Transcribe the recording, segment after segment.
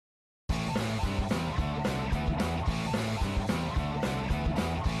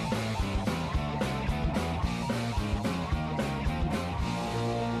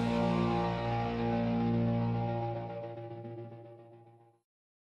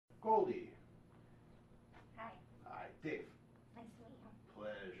Goldie. Hi. Hi, Dave. Nice to meet you.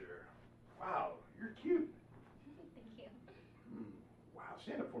 Pleasure. Wow, you're cute. Thank you. Wow,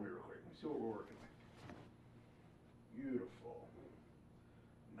 stand up for me real quick. Let me see what we're working with. Beautiful.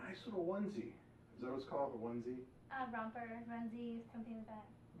 Nice little onesie. Is that what it's called, a onesie? Romper, onesie, something like that.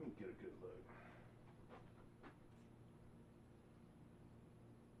 Let me get a good look.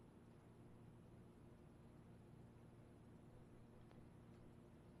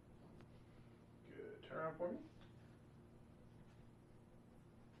 Good. Turn around for me.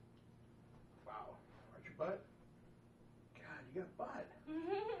 Wow. Arch your butt. God, you got a butt.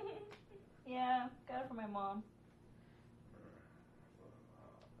 Yeah, got it from my mom.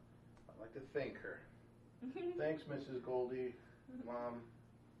 I'd like to thank her. Thanks, Mrs. Goldie. Mom.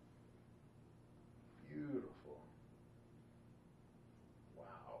 Beautiful.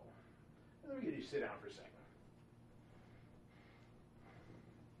 Wow. Let me get you to sit down for a second.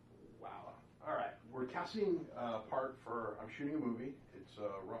 Wow. All right. We're casting part for, I'm shooting a movie. It's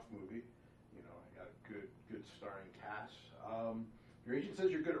a rough movie. You know, I got a good starring cast. Your agent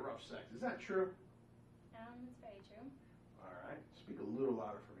says you're good at rough sex. Is that true? It's very true. All right. Speak a little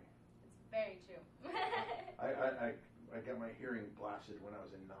louder for me. It's very true. I got my hearing blasted when I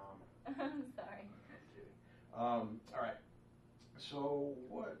was in Nam. I'm sorry. I'm kidding. All right. So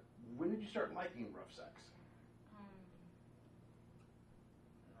when did you start liking rough sex?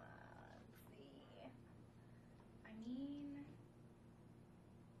 Let's see. I mean,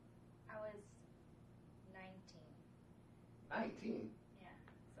 I was 19. 19? Yeah.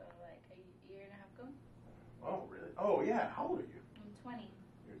 So like a year and a half ago. Oh, really? Oh, yeah. How old are you? I'm 20.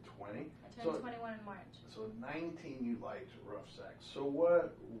 You're 20? I turned 21 in March. So 19 you liked rough sex. So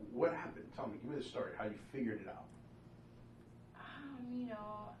what happened? Tell me. Give me the story. How you figured it out. You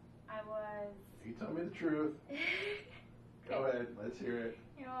know, I was... You tell me the truth. Go ahead. Let's hear it.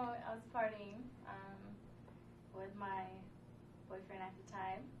 You know, I was partying with my boyfriend at the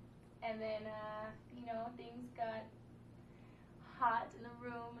time. And then, you know, things got hot in the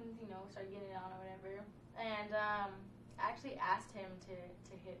room and, you know, started getting it on or whatever. And I actually asked him to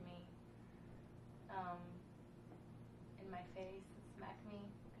hit me in my face and smack me.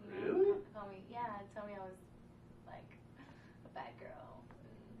 You know, Really? Tell me I was like a bad girl.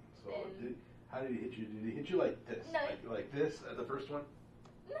 So how did he hit you? Did he hit you like this? No. Like this at the first one?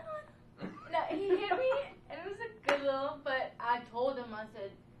 No, he hit me, and it was a good little, but I told him, I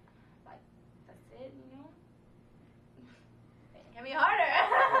said, like, that's it, you know? Hit me harder.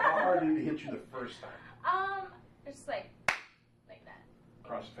 How hard did he hit you the first time? Just like that.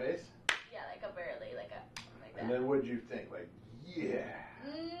 Across the face? Yeah, like like that. And then what did you think? Like, yeah.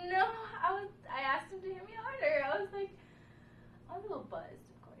 No, I asked him to hit me harder. I was a little buzzed,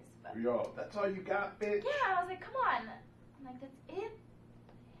 of course. But Yo, that's all you got, bitch? yeah, I was like, come on. I'm like, that's it?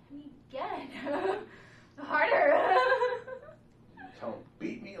 Hit me again. Harder. You tell him,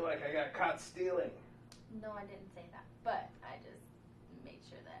 beat me like I got caught stealing. No, I didn't say that. But I just made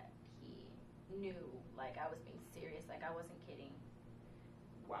sure that he knew, like, I was being serious, like I wasn't kidding.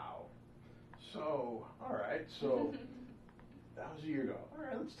 Wow. So, all right. So, that was a year ago. All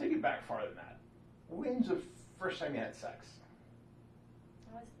right, let's take it back farther than that. When's the first time you had sex?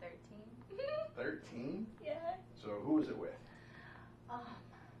 I was 13. 13? Yeah. So, who was it with?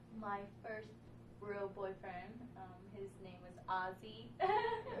 My first real boyfriend, his name was Ozzy.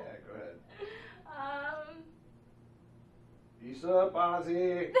 Yeah, go ahead. Peace up,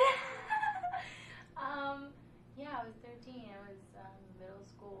 Ozzy. Yeah, I was 13. I was middle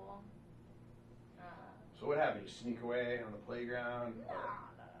school. So what happened? You sneak away on the playground? No.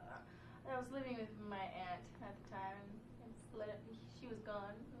 I was living with my aunt at the time, and she was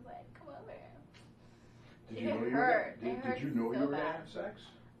gone. I was like, come over. Did you know you were going to have sex?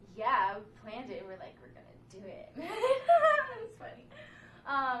 Yeah, we planned it. We're like, we're gonna do it. It's funny.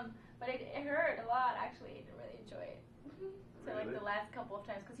 But it hurt a lot. Actually, I didn't really enjoy it. So like the last couple of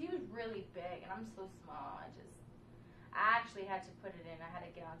times, because he was really big and I'm so small. I actually had to put it in. I had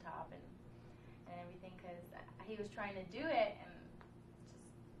to get on top and everything because he was trying to do it and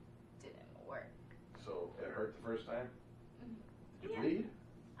it just didn't work. So it hurt the first time? Did you Yeah. bleed?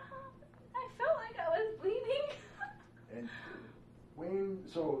 I felt like I was bleeding. And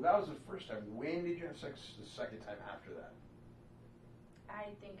so that was the first time. When did you have sex the second time after that?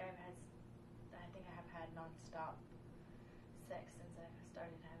 I think I have had nonstop sex since I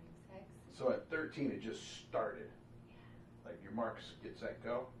started having sex. So at 13 it just started? Yeah. Like your marks get set,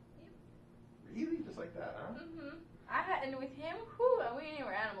 go? Yep. Really? Just like that, huh? And with him, we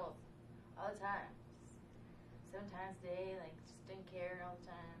were animals all the time. 7 times a day, like just didn't care all the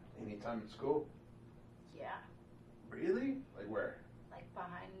time. Anytime in school? Yeah. Really? Like where? Like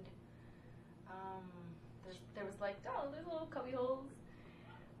behind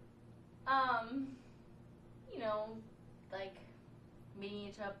you know, like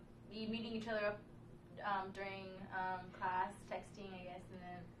meeting each other up during class, texting, I guess, and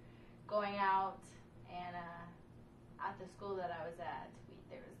then going out. And at the school that I was at,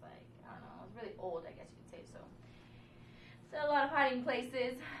 there was like, I don't know, it was really old, I guess you could say. So a lot of hiding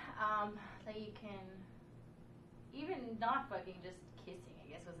places that you can, even not fucking, just kissing, I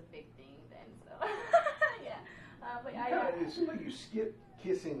guess, was a big thing then. So yeah, but it seems like you skip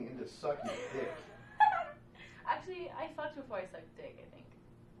kissing into sucking dick. Actually, I fucked before I sucked dick, I think.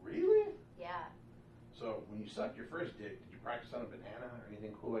 Really? Yeah. So when you sucked your first dick, did you practice on a banana or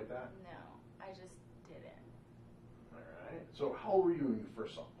anything cool like that? No, I just didn't. All right. So how old were you when you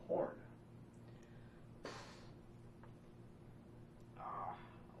first saw porn? A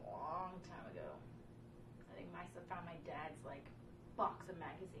long time ago. I think I found my dad's like box of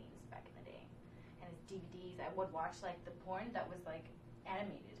magazines back in the day, and his DVDs. I would watch like the porn that was like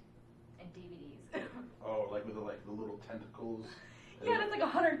animated and DVDs. Oh, like with the little tentacles. Yeah, there's like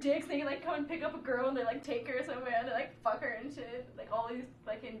 100 dicks. They like come and pick up a girl and they like take her somewhere and they like fuck her and shit. Like all these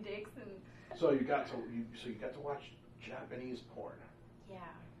fucking dicks and. So you got to watch Japanese porn. Yeah.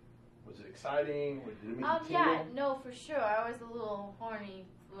 Was it exciting? Did it make you Yeah, tingle? no, for sure. I was a little horny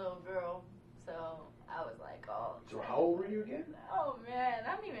little girl, so I was like, oh. So how old were you again? Oh man,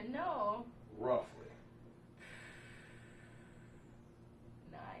 I don't even know. Roughly.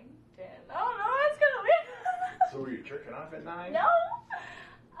 9, 10. I don't know. It's gonna be. So were you jerking off at 9? No.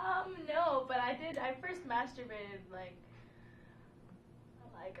 No, but I did. I first masturbated like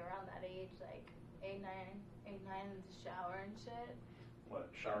around that age, like 8, 9 in the shower and shit. What,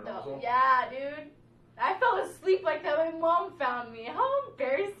 shower No, nozzle? yeah, dude. I fell asleep like that. My mom found me. How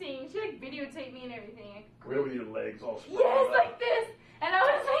embarrassing. She like videotaped me and everything. Where with your legs all spread Yes, out? like this. And I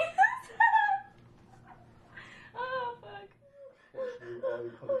was like this. Oh, fuck.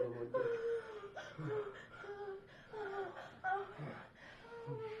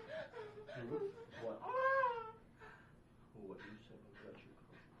 What you said about your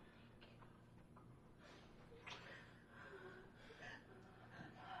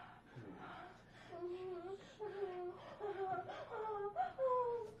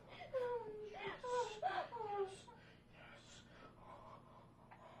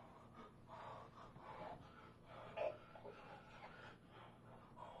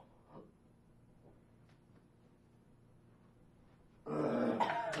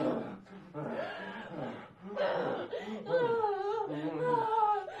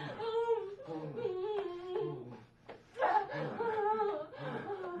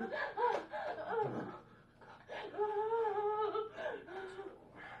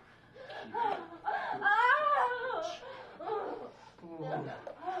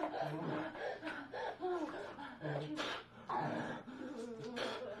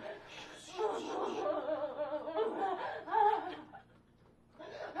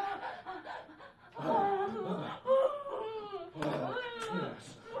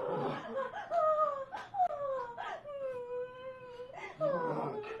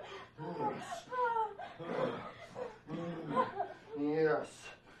Yes.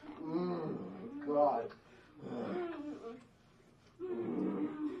 God.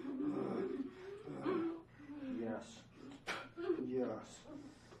 Yes. Yes.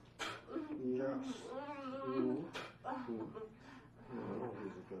 Yes. He's a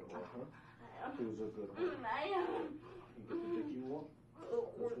good one, huh? He's a good one. You get the dick you want?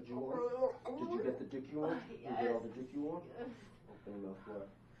 That's what you want? Did you get the dick you want? You get all the dick you want? Open enough left.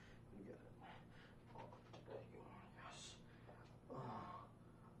 You get it. Oh, there you are.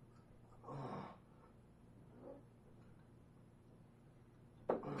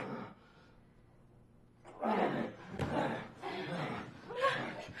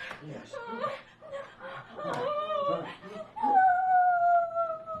 Yes. Yes.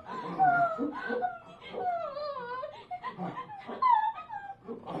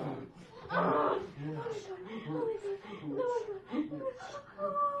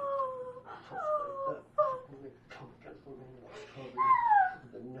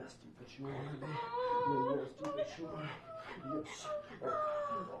 The nasty bitch you want to be. The nasty bitch you want. Yes.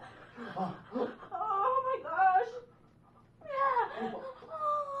 Oh my gosh.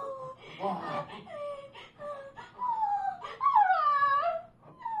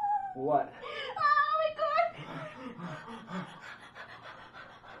 What? Oh my god.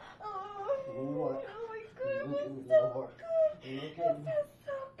 What? Oh my god. Look It in feels your so heart. good. Look It in. feels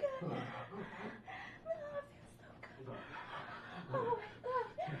so good. Oh, it feels so good. Oh my god.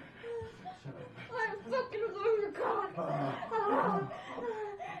 I'm fucking over your cock.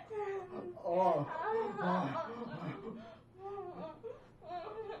 Oh.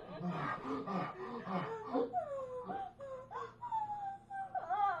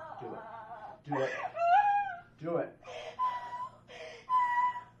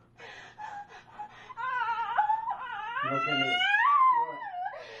 Look at me.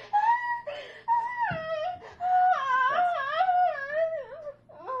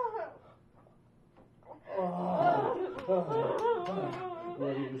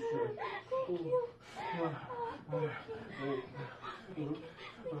 What do you say? Thank you.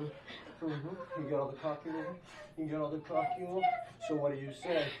 You got all the cocky over? You got all the cocky over? So what do you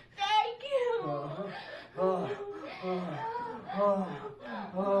say? Thank you.